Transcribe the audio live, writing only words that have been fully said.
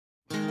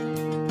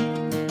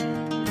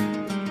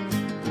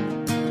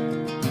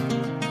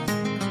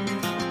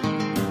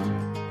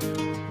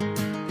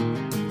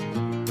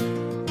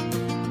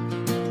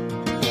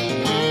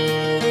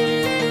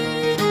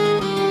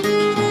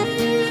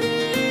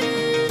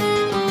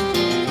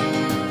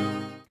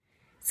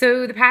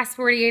So the past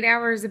 48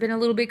 hours have been a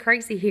little bit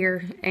crazy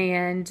here,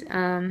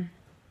 and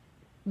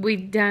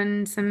we've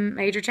done some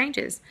major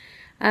changes.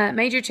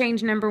 Major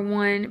change number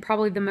one,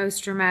 probably the most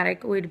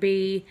dramatic, would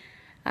be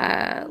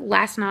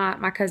last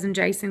night my cousin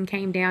Jason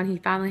came down. He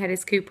finally had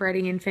his coop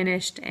ready and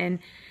finished, and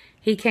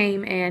he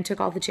came and took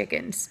all the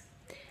chickens.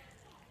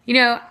 You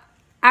know,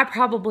 I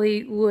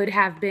probably would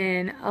have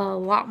been a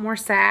lot more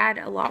sad,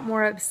 a lot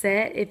more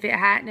upset if it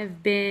hadn't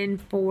have been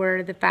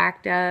for the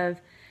fact of,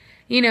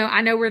 you know,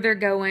 I know where they're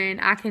going.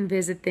 I can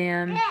visit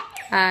them.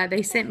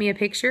 They sent me a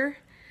picture,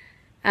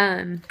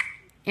 and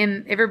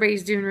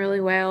everybody's doing really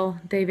well.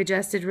 They've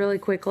adjusted really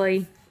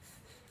quickly.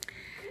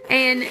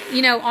 And,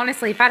 you know,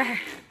 honestly, if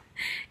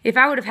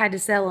I would have had to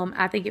sell them,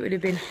 I think it would have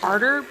been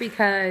harder,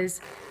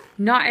 because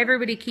not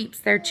everybody keeps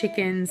their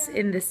chickens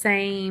in the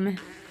same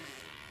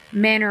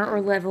manner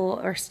or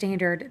level or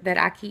standard that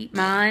I keep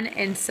mine.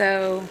 And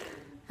so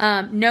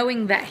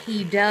knowing that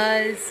he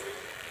does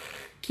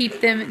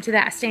keep them to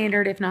that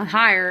standard, if not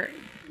higher,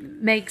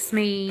 makes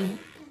me,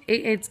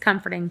 it's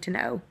comforting to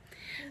know.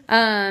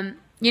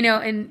 You know,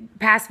 in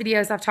past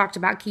videos I've talked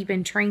about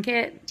keeping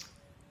Trinket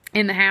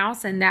in the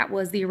house, and that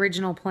was the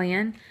original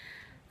plan.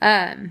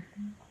 And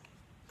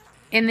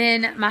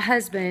then my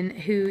husband,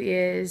 who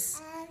is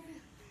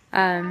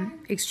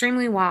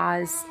extremely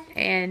wise,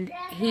 and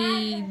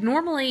he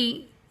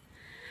normally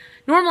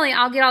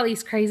I'll get all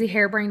these crazy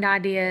harebrained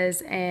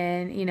ideas,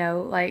 and, you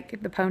know,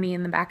 like the pony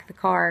in the back of the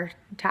car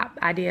type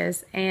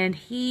ideas, and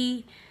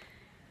he's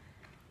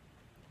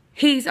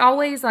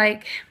always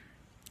like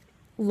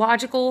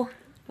logical,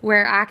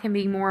 where I can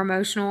be more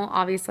emotional.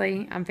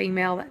 Obviously I'm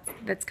female,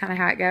 that's kind of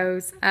how it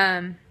goes.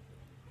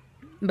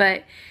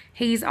 But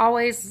he's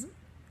always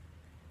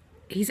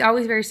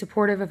very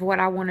supportive of what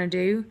I want to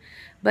do,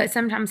 but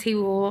sometimes he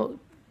will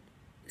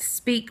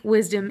speak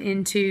wisdom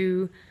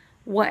into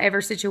whatever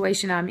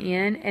situation I'm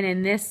in. And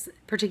in this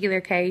particular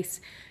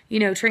case, you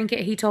know, Trinket,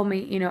 he told me,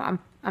 you know,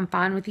 I'm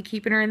fine with you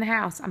keeping her in the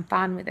house. I'm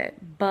fine with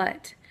it.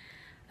 But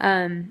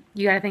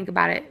you got to think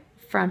about it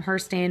from her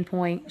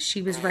standpoint.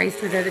 She was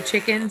raised with other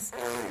chickens.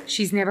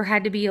 She's never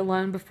had to be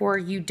alone before.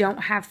 You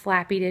don't have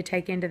Flappy to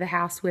take into the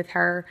house with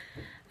her.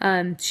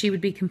 She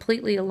would be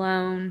completely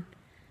alone.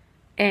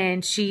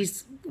 And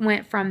she's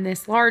went from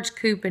this large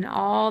coop and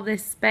all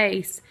this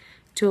space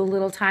to a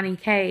little tiny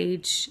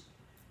cage.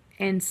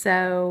 And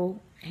so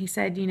he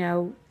said, you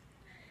know,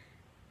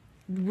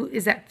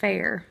 is that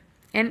fair?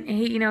 And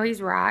he, you know,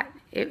 he's right.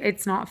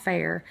 It's not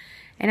fair.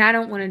 And I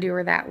don't want to do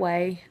her that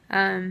way.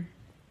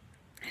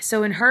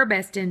 So in her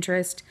best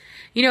interest,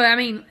 you know, I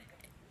mean,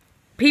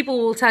 people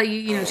will tell you,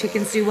 you know,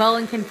 chickens do well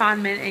in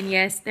confinement. And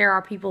yes, there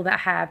are people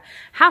that have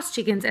house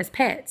chickens as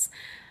pets.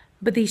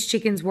 But these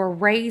chickens were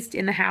raised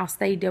in the house.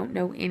 They don't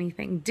know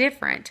anything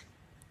different.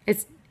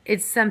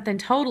 It's something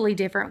totally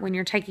different when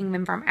you're taking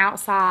them from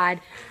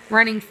outside,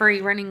 running free,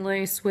 running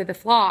loose with a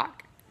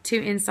flock, to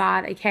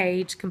inside a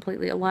cage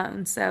completely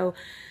alone. So,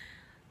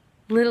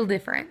 little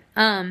different.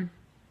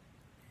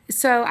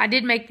 So I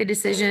did make the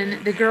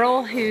decision. The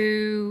girl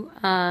who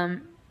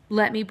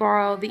let me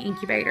borrow the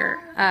incubator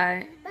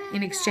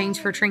in exchange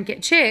for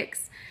Trinket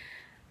chicks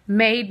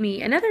made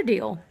me another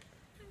deal.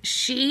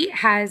 She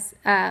has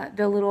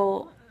the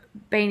little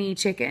Baney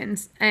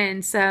chickens,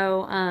 and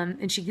so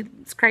and she's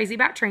crazy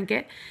about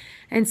Trinket.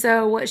 And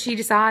so what she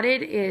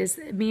decided is,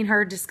 me and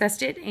her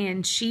discussed it,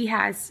 and she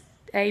has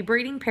a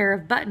breeding pair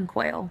of button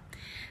quail.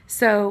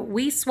 So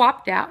we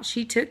swapped out.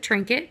 She took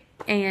Trinket,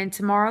 and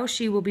tomorrow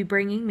she will be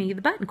bringing me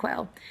the button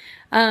quail.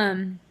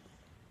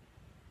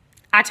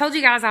 I told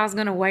you guys I was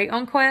going to wait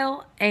on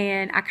quail,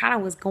 and I kind of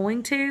was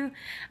going to.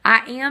 I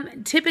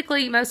am,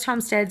 typically most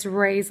homesteads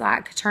raise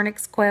like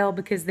Coturnix quail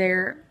because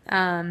they're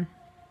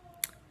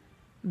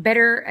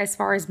better as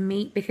far as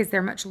meat, because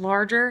they're much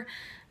larger.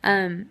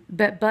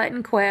 But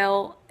button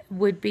quail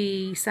would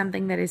be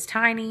something that is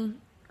tinier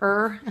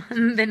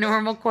than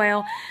normal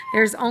quail.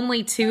 There's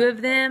only 2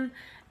 of them.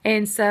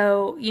 And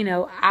so, you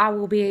know, I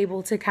will be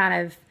able to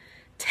kind of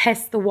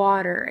test the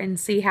water and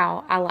see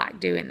how I like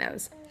doing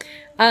those.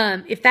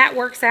 If that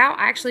works out,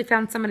 I actually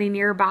found somebody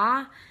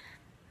nearby.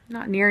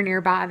 Not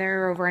nearby,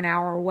 they're over an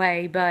hour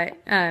away, but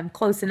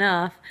close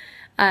enough.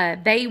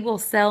 They will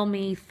sell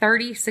me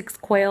 36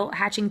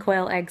 hatching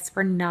quail eggs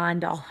for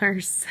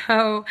 $9.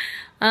 So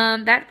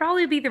that'd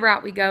probably be the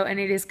route we go, and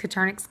it is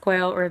Coturnix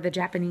quail, or the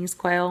Japanese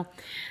quail.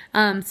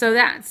 So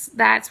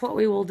that's what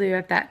we will do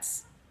if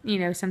that's, you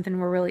know, something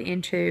we're really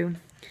into.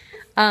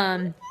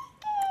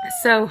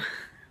 So,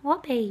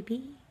 what,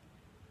 baby?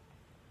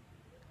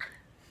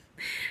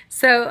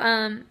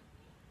 So,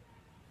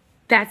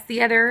 that's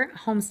the other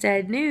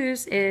homestead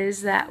news,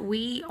 is that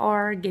we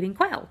are getting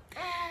quail.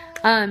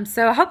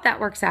 So I hope that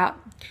works out.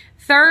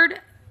 Third,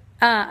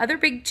 other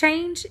big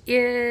change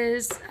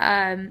is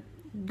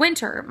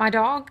Winter. My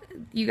dog,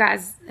 you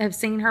guys have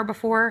seen her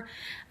before.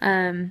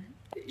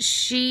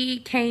 She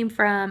came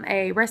from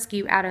a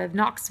rescue out of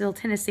Knoxville,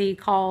 Tennessee,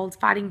 called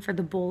Fighting for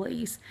the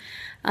Bullies.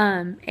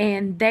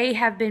 And they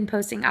have been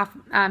posting.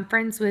 I'm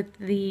friends with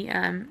the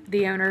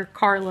owner,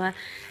 Carla,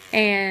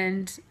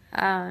 and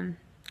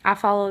I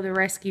follow the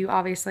rescue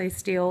obviously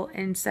still,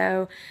 and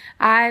so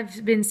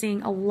I've been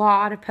seeing a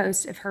lot of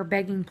posts of her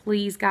begging,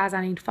 please guys,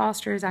 I need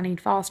fosters,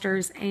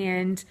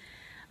 and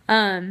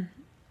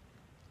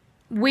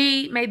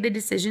we made the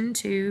decision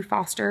to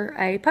foster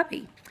a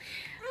puppy.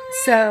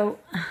 So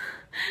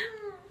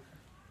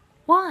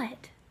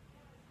what?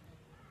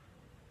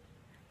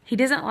 He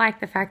doesn't like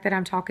the fact that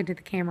I'm talking to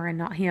the camera and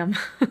not him.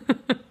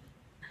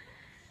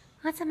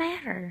 What's the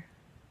matter?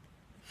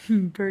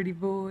 Pretty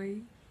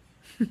boy.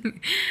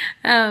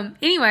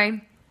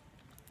 Anyway,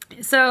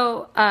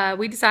 so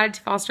we decided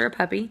to foster a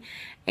puppy,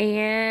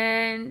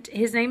 and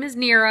his name is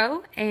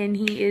Nero, and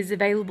he is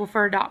available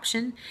for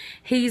adoption.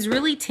 He's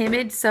really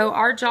timid, so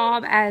our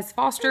job as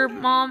foster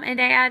mom and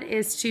dad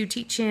is to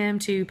teach him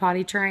to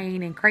potty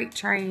train and crate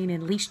train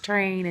and leash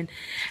train and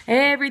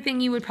everything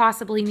you would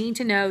possibly need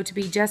to know to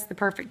be just the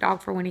perfect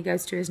dog for when he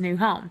goes to his new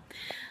home.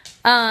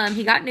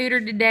 He got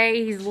neutered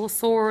today. He's a little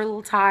sore, a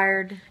little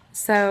tired.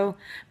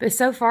 But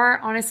so far,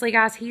 honestly,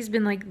 guys, he's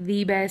been like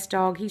the best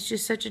dog. He's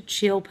just such a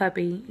chill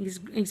puppy.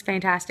 He's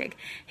fantastic.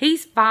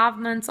 He's 5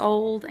 months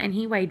old, and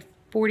he weighed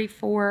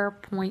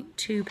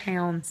 44.2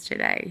 pounds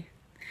today.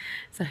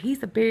 So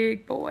he's a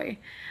big boy.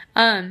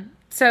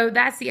 So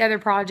that's the other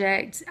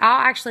project.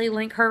 I'll actually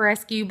link her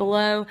rescue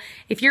below.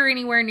 If you're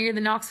anywhere near the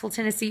Knoxville,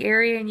 Tennessee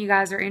area and you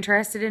guys are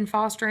interested in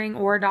fostering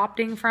or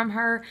adopting from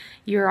her,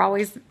 you're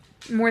always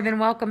more than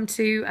welcome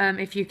to.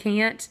 If you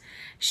can't,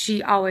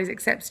 she always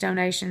accepts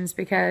donations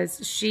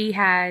because she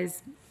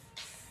has,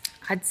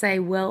 I'd say,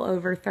 well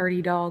over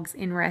 30 dogs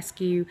in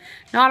rescue.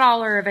 Not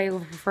all are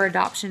available for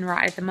adoption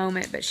right at the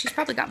moment, but she's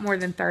probably got more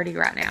than 30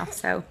 right now.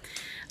 So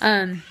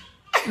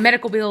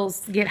medical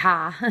bills get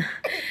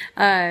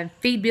high.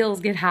 Feed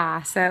bills get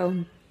high.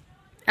 So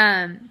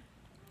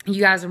you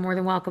guys are more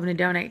than welcome to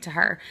donate to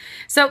her.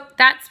 So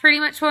that's pretty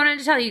much what I wanted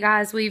to tell you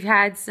guys. We've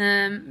had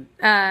some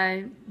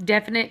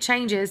definite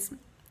changes.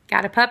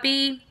 Got a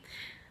puppy.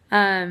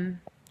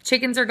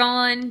 Chickens are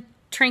gone.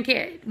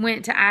 Trinket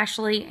went to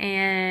Ashley,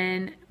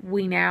 and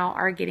we now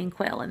are getting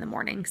quail in the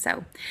morning.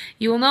 So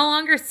you will no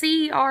longer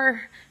see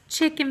our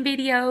chicken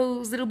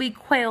videos. It'll be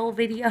quail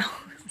videos.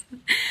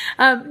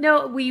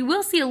 No, we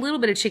will see a little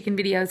bit of chicken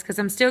videos because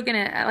I'm still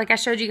gonna, like I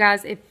showed you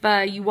guys, if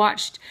you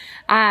watched,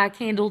 I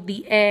candled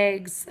the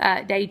eggs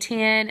day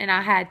 10, and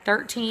I had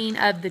 13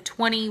 of the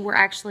 20 were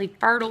actually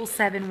fertile,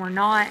 7 were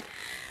not.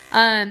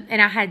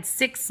 And I had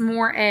 6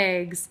 more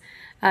eggs,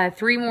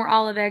 3 more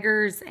olive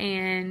eggers,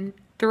 and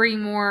 3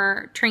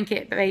 more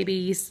trinket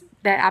babies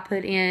that I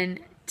put in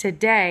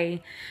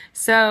today.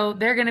 So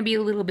they're going to be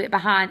a little bit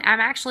behind. I'm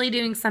actually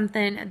doing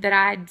something that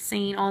I had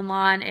seen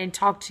online and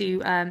talked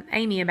to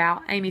Amy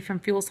about, Amy from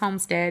Fuels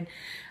Homestead,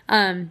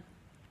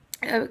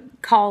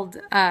 called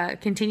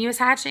continuous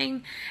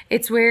hatching.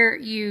 It's where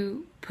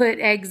you put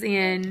eggs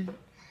in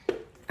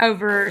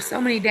over so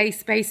many days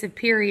space of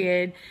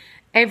period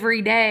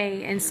every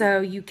day, and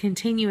so you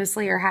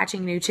continuously are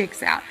hatching new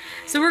chicks out.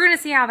 So we're going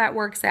to see how that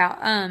works out.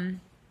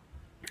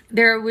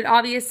 There would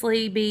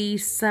obviously be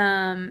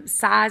some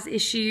size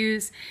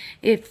issues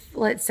if,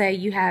 let's say,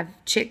 you have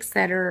chicks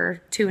that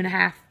are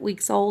 2.5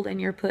 weeks old and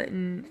you're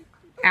putting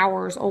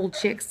hours old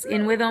chicks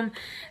in with them.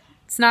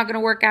 It's not going to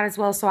work out as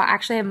well, so I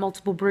actually have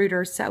multiple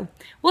brooders, so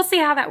we'll see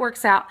how that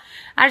works out.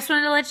 I just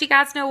wanted to let you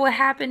guys know what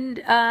happened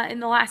in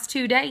the last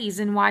 2 days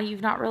and why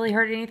you've not really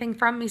heard anything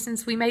from me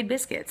since we made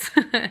biscuits.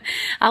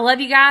 I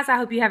love you guys. I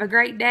hope you have a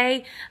great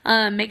day.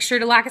 Make sure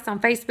to like us on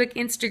Facebook,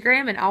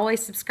 Instagram, and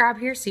always subscribe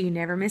here so you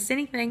never miss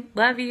anything.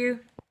 Love you.